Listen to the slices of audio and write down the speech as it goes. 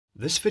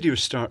This video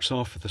starts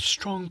off with a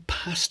strong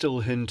pastel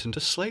hint and a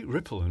slight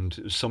ripple,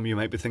 and some of you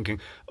might be thinking,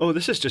 oh,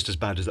 this is just as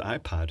bad as the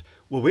iPad.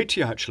 Well, wait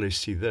till you actually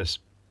see this.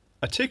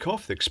 I take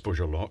off the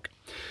exposure lock,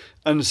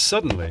 and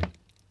suddenly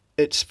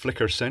it's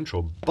flicker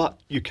central, but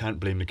you can't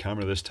blame the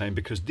camera this time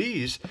because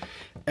these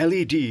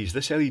LEDs,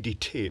 this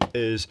LED tape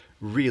is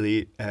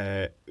really,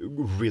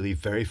 really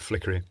very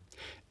flickery.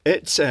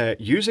 It's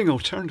using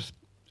alternate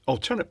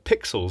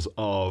pixels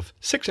of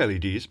 6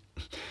 LEDs,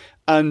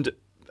 and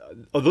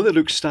although they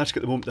look static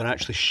at the moment, they're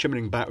actually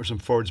shimmering backwards and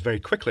forwards very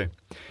quickly.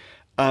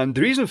 And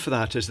the reason for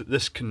that is that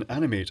this can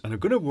animate, and I'm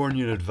going to warn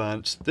you in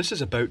advance, this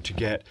is about to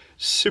get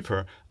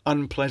super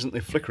unpleasantly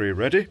flickery.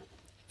 Ready?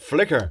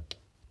 Flicker.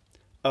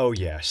 Oh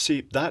yeah,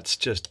 see, that's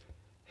just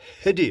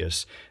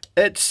hideous.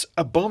 It's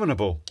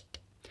abominable.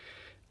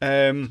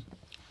 And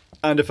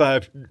if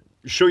I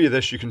show you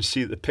this, you can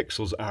see that the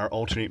pixels are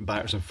alternating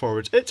backwards and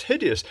forwards. It's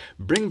hideous.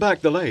 Bring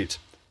back the light.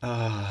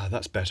 Ah,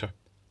 that's better.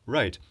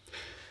 Right.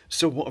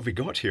 So what have we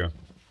got here?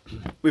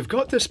 We've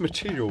got this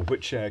material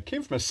which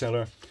came from a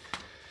seller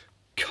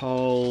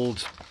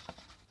called...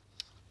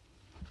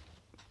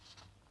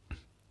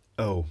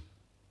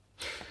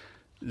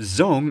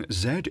 Zhong,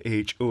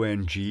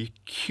 Z-H-O-N-G,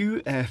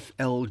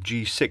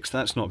 QFLG6.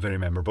 That's not very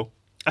memorable.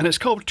 And it's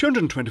called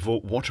 220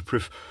 volt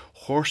waterproof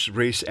horse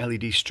race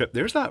LED strip.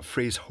 There's that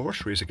phrase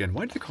horse race again.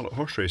 Why do they call it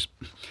horse race?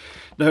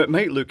 Now, it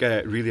might look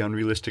really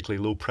unrealistically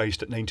low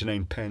priced at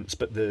 99 pence,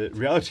 but the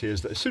reality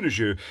is that as soon as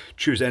you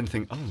choose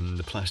anything other than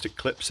the plastic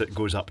clips, it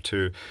goes up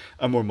to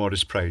a more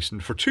modest price.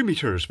 And for 2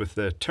 meters with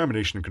the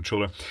termination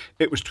controller,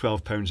 it was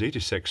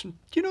 £12.86. And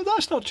you know,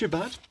 that's not too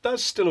bad.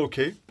 That's still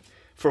okay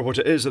for what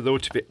it is, although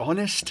to be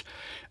honest,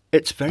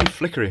 it's very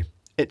flickery.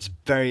 It's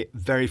very,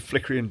 very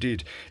flickery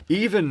indeed.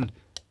 Even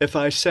if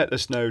I set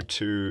this now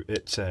to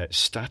its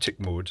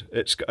static mode,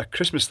 it's got a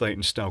Christmas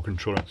lighting style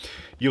controller,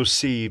 you'll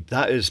see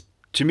that is,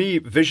 to me,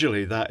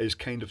 visually, that is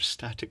kind of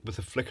static with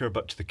a flicker,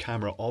 but to the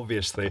camera,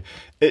 obviously,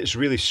 it's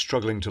really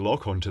struggling to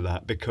lock onto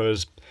that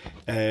because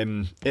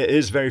it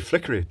is very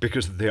flickery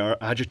because they are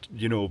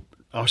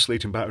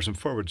oscillating backwards and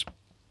forwards.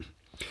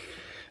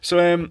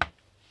 So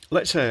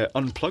let's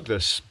unplug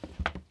this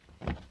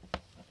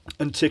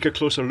and take a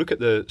closer look at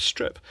the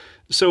strip.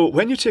 So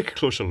when you take a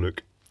closer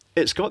look,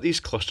 it's got these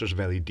clusters of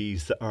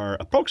LEDs that are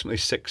approximately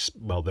 6,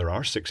 well, there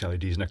are 6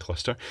 LEDs in a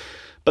cluster,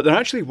 but they're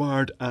actually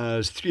wired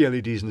as 3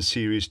 LEDs in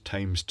series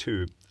times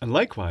 2. And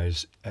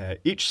likewise,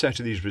 each set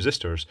of these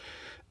resistors,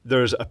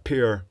 there's a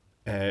pair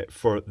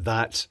for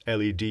that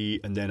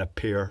LED and then a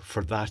pair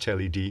for that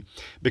LED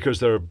because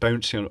they're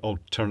bouncing on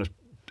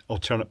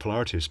alternate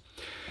polarities.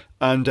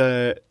 And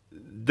the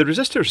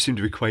resistors seem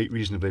to be quite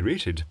reasonably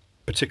rated,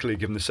 particularly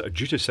given the sort of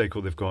duty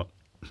cycle they've got.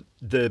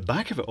 The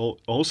back of it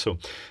also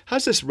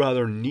has this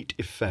rather neat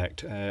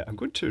effect. I'm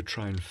going to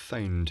try and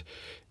find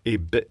a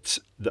bit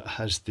that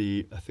has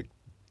the, I think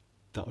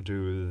that'll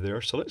do there.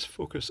 So let's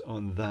focus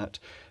on that,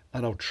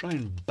 and I'll try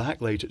and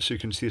backlight it so you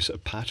can see a sort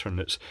of pattern.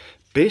 It's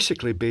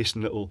basically based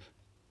on little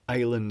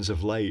islands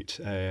of light,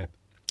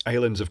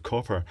 islands of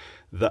copper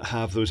that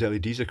have those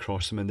LEDs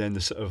across them, and then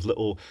the sort of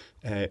little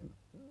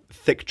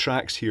thick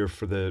tracks here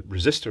for the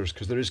resistors,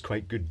 because there is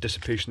quite good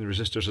dissipation in the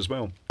resistors as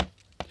well.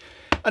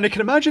 And I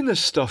can imagine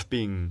this stuff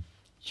being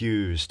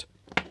used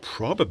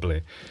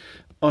probably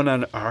on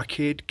an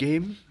arcade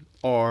game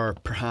or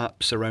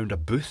perhaps around a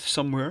booth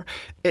somewhere.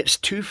 It's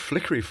too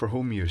flickery for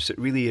home use. It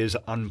really is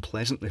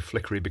unpleasantly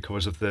flickery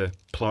because of the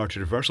polarity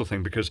reversal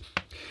thing, because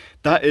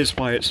that is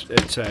why it's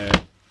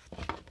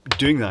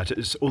doing that.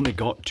 It's only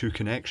got 2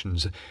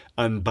 connections,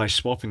 and by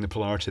swapping the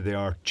polarity they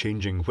are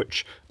changing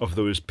which of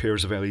those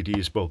pairs of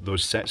LEDs, well,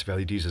 those sets of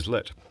LEDs is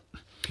lit.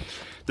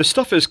 The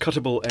stuff is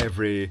cuttable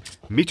every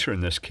meter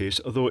in this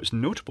case, although it's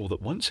notable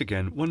that once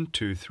again, 1,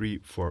 2, 3,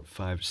 4,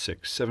 5,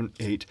 6, 7,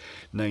 8,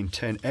 9,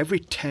 10, every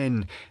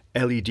 10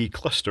 LED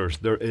clusters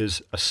there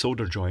is a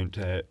solder joint.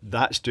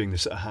 That's doing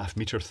this at a half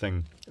meter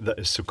thing that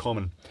is so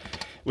common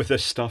with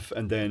this stuff,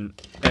 and then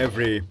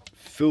every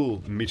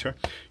full meter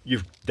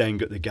you've then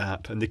got the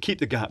gap, and they keep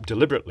the gap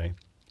deliberately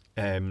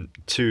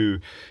to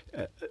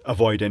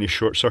avoid any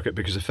short circuit,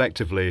 because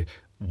effectively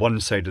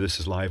one side of this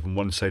is live and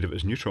one side of it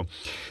is neutral.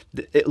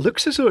 It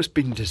looks as though it's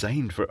been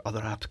designed for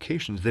other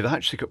applications. They've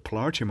actually got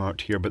polarity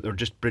marked here, but they're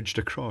just bridged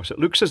across. It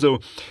looks as though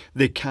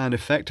they can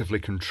effectively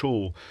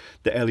control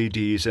the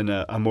LEDs in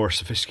a more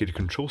sophisticated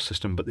control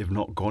system, but they've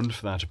not gone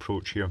for that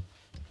approach here.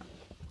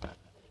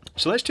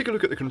 So let's take a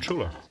look at the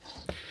controller.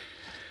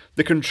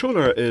 The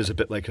controller is a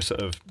bit like a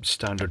sort of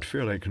standard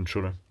Fairlight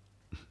controller.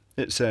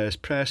 It says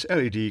press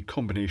LED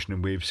combination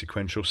and wave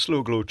sequential,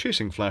 slow glow,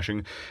 chasing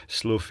flashing,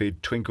 slow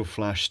fade, twinkle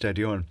flash,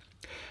 steady on.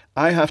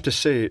 I have to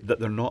say that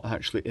they're not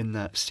actually in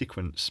that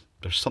sequence.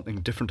 There's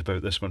something different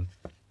about this one.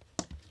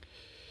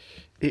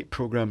 8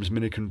 programs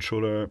mini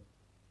controller,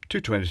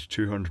 220 to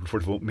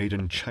 240 volt, made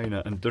in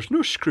China, and there's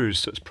no screws,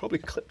 so it's probably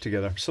clipped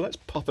together. So let's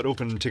pop it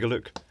open and take a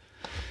look.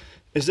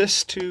 Is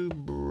this too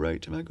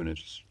bright? Am I going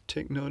to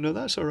take... No,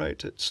 that's all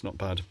right. It's not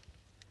bad.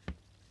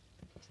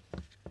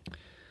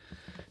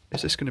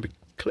 Is this going to be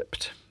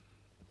clipped?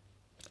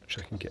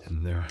 Actually, I can get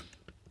in there.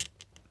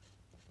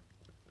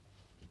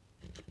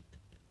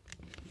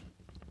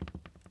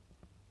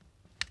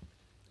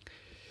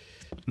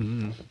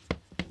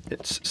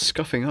 It's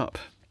scuffing up.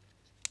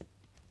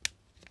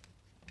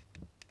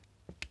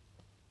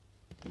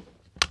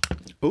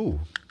 Oh,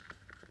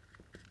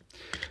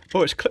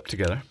 it's clipped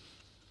together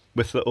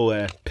with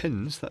little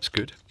pins. That's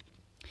good.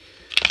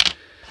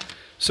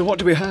 So what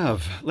do we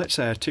have? Let's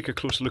take a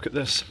closer look at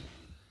this.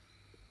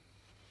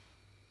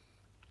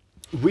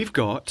 We've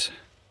got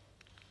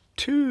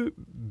two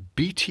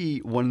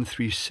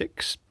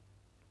BT136.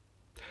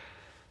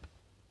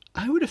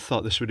 I would have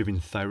thought this would have been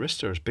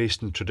thyristors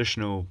based in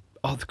traditional...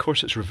 Oh, of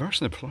course it's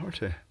reversing the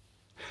polarity.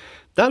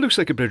 That looks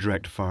like a bridge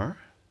rectifier.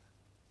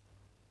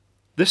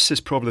 This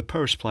is probably the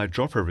power supply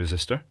dropper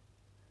resistor.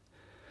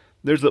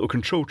 There's a little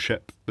control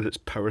chip with its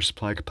power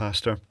supply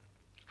capacitor.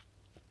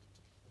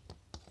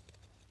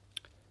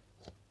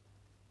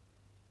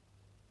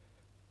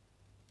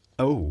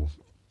 Oh,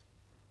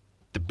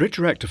 the bridge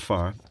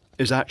rectifier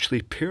is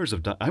actually pairs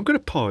of... I'm going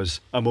to pause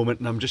a moment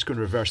and I'm just going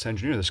to reverse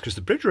engineer this, because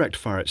the bridge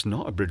rectifier, it's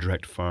not a bridge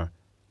rectifier.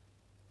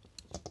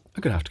 I'm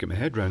going to have to get my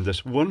head around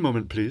this. One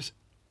moment, please.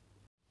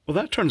 Well,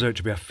 that turns out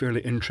to be a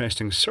fairly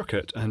interesting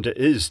circuit, and it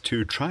is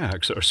two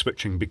triacs that are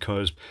switching,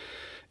 because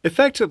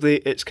effectively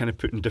it's kind of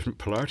putting different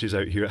polarities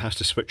out here. It has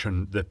to switch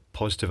on the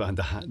positive and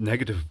the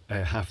negative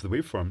half of the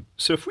waveform.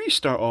 So if we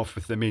start off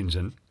with the mains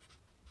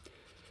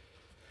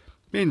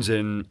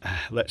in,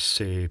 let's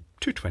say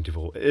 220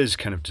 volt. It is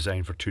kind of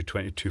designed for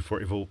 220,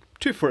 240 volt.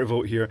 240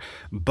 volt here,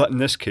 but in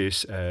this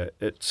case,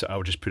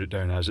 I'll just put it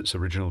down as its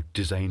original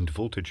designed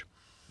voltage.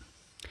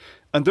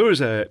 And those,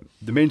 the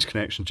mains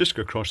connection, just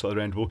go across the other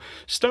end. We'll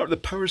start with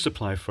the power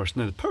supply first.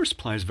 Now the power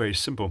supply is very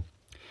simple.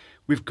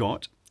 We've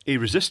got a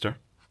resistor,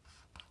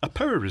 a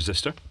power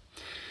resistor,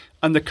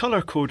 and the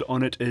colour code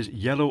on it is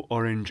yellow,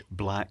 orange,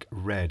 black,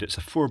 red. It's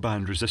a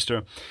 4-band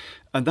resistor,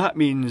 and that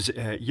means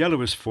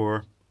yellow is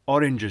 4,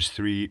 orange is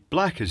 3,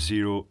 black is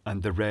 0,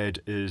 and the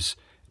red is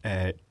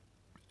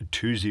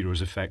 2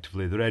 zeros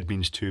effectively. The red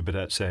means 2, but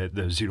that's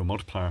the 0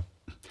 multiplier.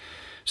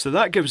 So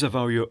that gives a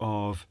value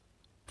of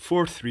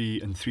 4,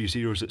 3 and 3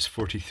 zeros, it's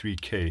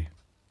 43k.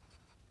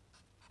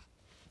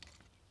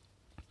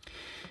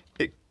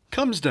 It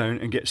comes down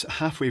and gets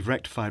half-wave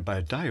rectified by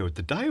a diode.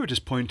 The diode is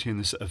pointing in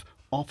the sort of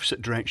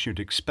opposite direction you'd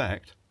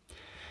expect,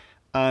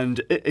 and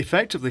it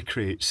effectively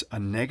creates a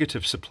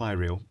negative supply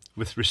rail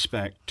with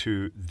respect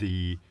to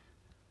the...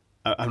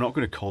 I'm not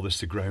going to call this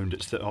the ground,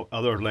 it's the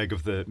other leg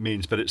of the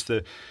mains, but it's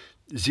the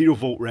 0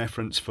 volt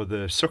reference for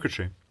the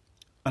circuitry.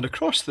 And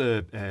across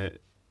the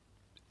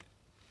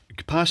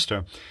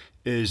capacitor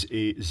is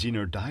a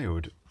Zener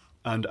diode,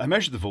 and I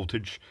measured the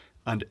voltage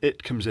and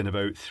it comes in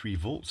about 3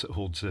 volts it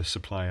holds the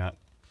supply at.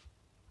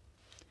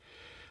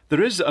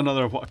 There is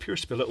another, what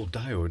appears to be a little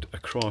diode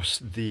across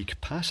the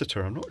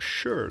capacitor. I'm not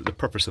sure the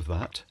purpose of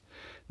that.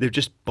 They've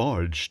just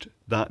bodged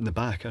that in the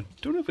back. I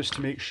don't know if it's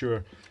to make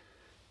sure...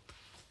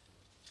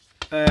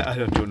 I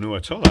don't know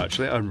at all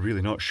actually. I'm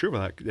really not sure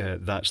why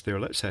that's there.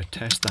 Let's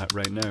test that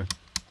right now.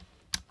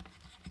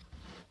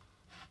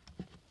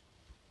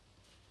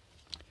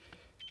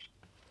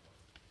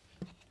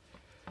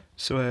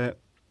 So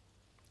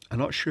I'm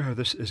not sure how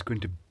this is going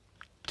to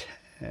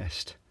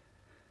test.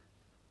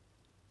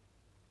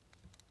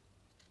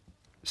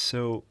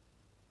 So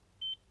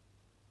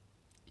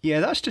yeah,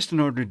 that's just an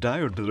ordinary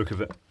diode by the look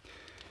of it.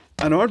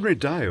 An ordinary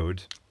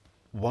diode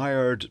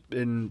wired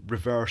in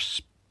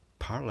reverse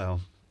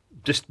parallel.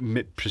 Just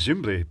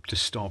presumably to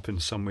stop in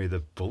some way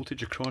the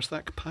voltage across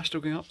that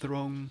capacitor going up the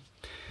wrong...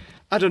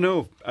 I don't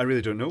know. I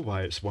really don't know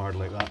why it's wired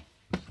like that.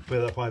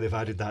 Why they've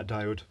added that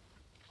diode.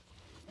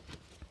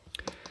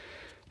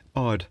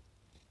 Odd.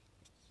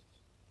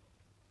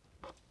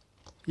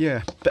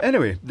 Yeah, but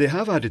anyway, they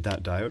have added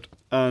that diode,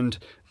 and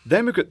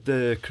then we've got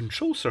the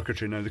control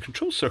circuitry. Now the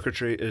control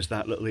circuitry is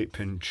that little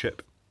 8-pin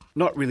chip.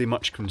 Not really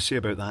much can say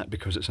about that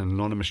because it's an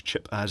anonymous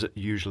chip, as it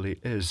usually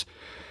is.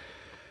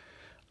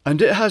 And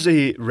it has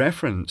a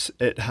reference.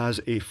 It has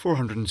a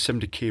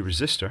 470k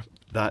resistor.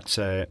 That's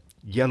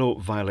yellow,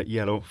 violet,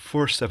 yellow,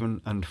 4,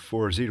 7 and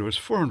 4 zeros,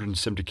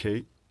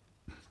 470k.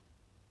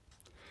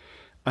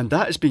 And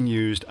that is being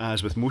used,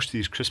 as with most of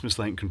these Christmas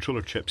light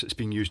controller chips, it's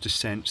being used to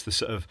sense the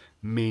sort of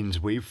mains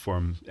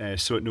waveform,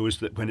 so it knows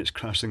that when it's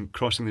crossing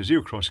the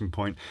zero crossing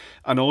point,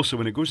 and also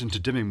when it goes into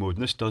dimming mode,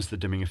 and this does the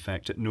dimming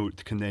effect, it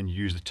can then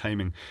use the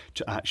timing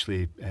to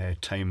actually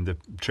time the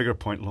trigger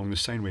point along the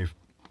sine wave.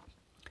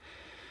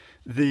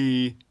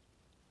 The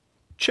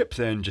chip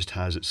then just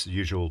has its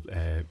usual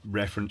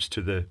reference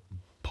to the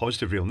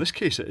positive rail. In this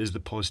case it is the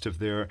positive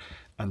there,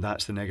 and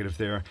that's the negative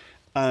there.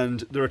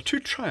 And there are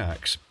two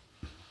triacs.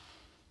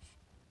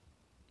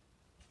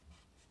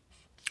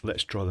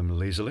 Let's draw them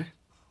lazily.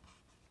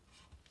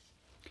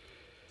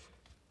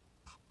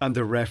 And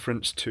the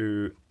reference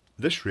to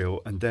this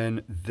rail, and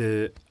then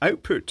the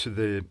output to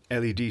the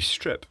LED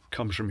strip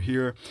comes from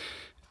here,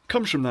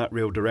 comes from that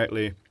rail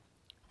directly,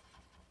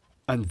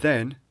 and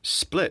then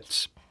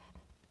splits.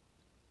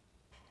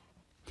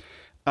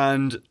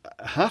 And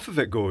half of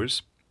it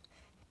goes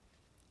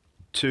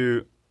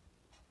to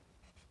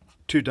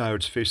two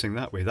diodes facing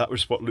that way. That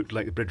was what looked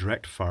like the bridge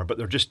rectifier, but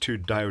they're just two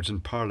diodes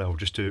in parallel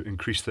just to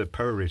increase the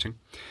power rating.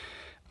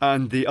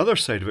 and the other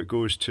side of it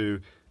goes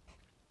to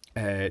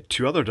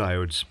two other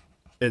diodes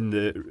in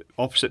the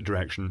opposite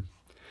direction.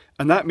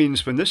 And that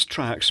means when this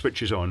triac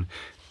switches on,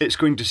 it's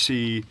going to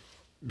see,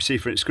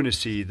 it's going to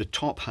see the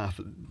top half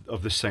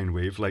of the sine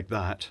wave like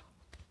that.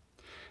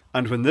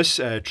 And when this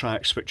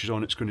triac switches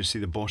on, it's going to see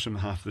the bottom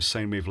half of the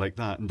sine wave like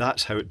that. And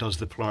that's how it does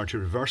the polarity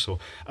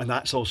reversal. And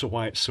that's also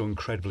why it's so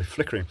incredibly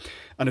flickery.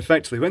 And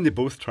effectively, when they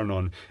both turn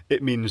on,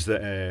 it means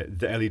that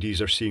the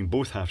LEDs are seeing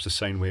both halves of the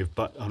sine wave.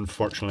 But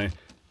unfortunately,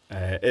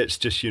 it's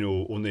just,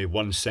 only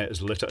one set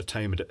is lit at a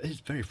time. And it is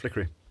very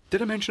flickery.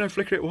 Did I mention how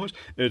flickery it was?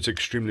 It's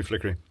extremely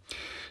flickery.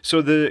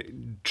 So the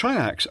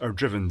triacs are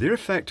driven, they're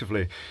tied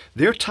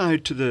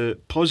to the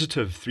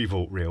positive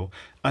 3-volt rail,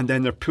 and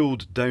then they're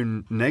pulled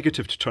down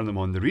negative to turn them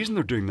on. The reason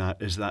they're doing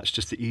that is that's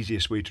just the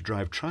easiest way to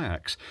drive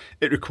triacs.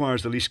 It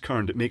requires the least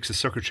current. It makes the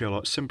circuitry a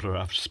lot simpler.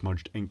 I've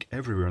smudged ink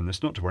everywhere in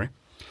this, not to worry.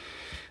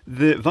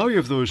 The value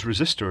of those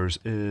resistors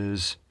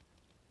is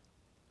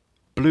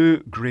blue,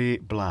 grey,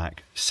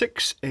 black.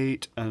 6,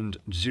 8 and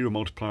 0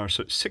 multiplier,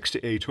 so it's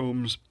 68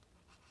 ohms.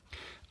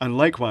 And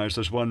likewise,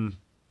 there's one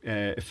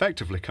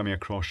effectively coming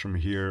across from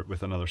here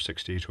with another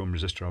 68 ohm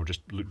resistor. I'll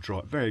just draw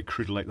it very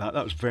crudely like that.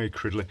 That was very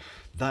crudely.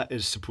 That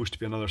is supposed to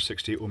be another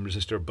 68 ohm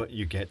resistor, but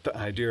you get the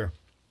idea.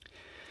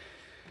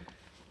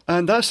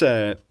 And that's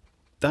it,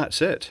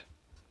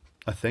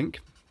 I think.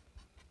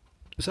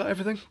 Is that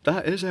everything?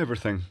 That is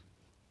everything.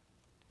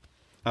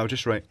 I'll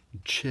just write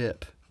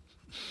chip,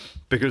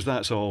 because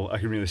that's all I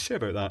can really say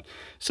about that.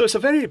 So it's a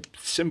very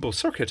simple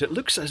circuit. It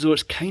looks as though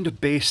it's kind of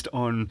based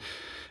on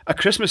a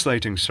Christmas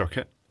lighting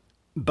circuit,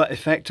 but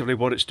effectively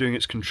what it's doing,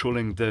 it's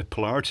controlling the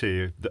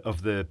polarity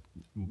of the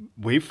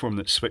waveform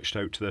that's switched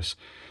out to this.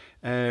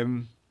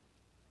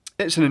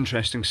 It's an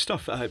interesting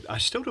stuff. I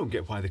still don't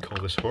get why they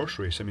call this horse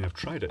race. I mean, I've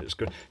tried it. It's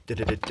good.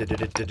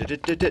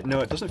 No,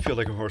 it doesn't feel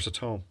like a horse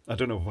at all. I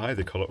don't know why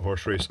they call it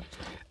horse race.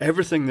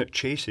 Everything that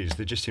chases,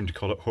 they just seem to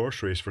call it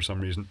horse race for some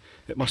reason.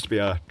 It must be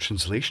a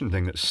translation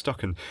thing that's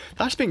stuck, and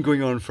that's been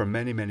going on for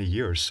many, many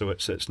years, so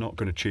it's not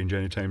going to change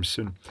anytime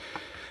soon.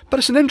 But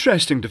it's an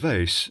interesting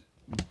device.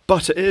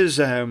 But it is,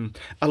 I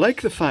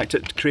like the fact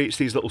it creates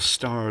these little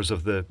stars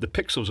of the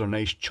pixels are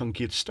nice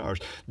chunky stars.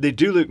 They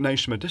do look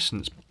nice from a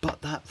distance,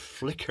 but that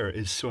flicker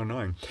is so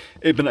annoying.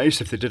 It'd be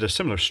nice if they did a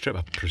similar strip.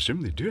 I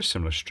presume they do a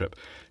similar strip,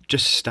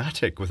 just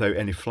static without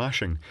any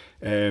flashing,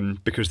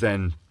 because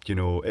then,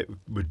 it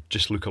would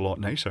just look a lot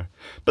nicer.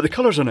 But the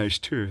colours are nice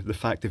too. The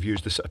fact they've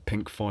used the sort of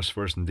pink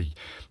phosphors and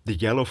the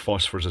yellow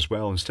phosphors as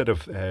well. Instead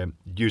of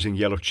using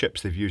yellow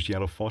chips, they've used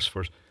yellow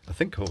phosphors. I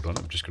think, hold on,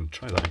 I'm just going to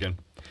try that again.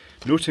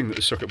 Noting that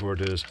the circuit board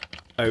is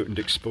out and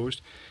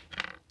exposed.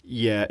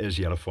 Yeah, it is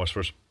yellow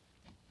phosphors.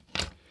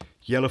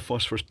 Yellow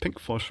phosphors, pink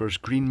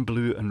phosphors, green,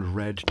 blue and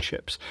red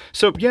chips.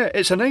 So yeah,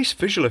 it's a nice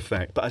visual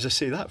effect, but as I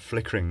say, that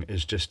flickering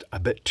is just a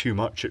bit too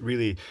much. It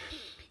really,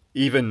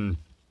 even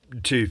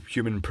to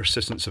human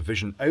persistence of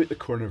vision, out the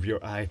corner of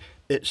your eye,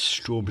 it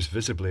strobes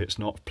visibly. It's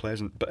not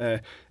pleasant,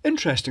 but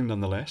interesting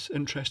nonetheless.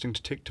 Interesting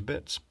to take to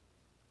bits.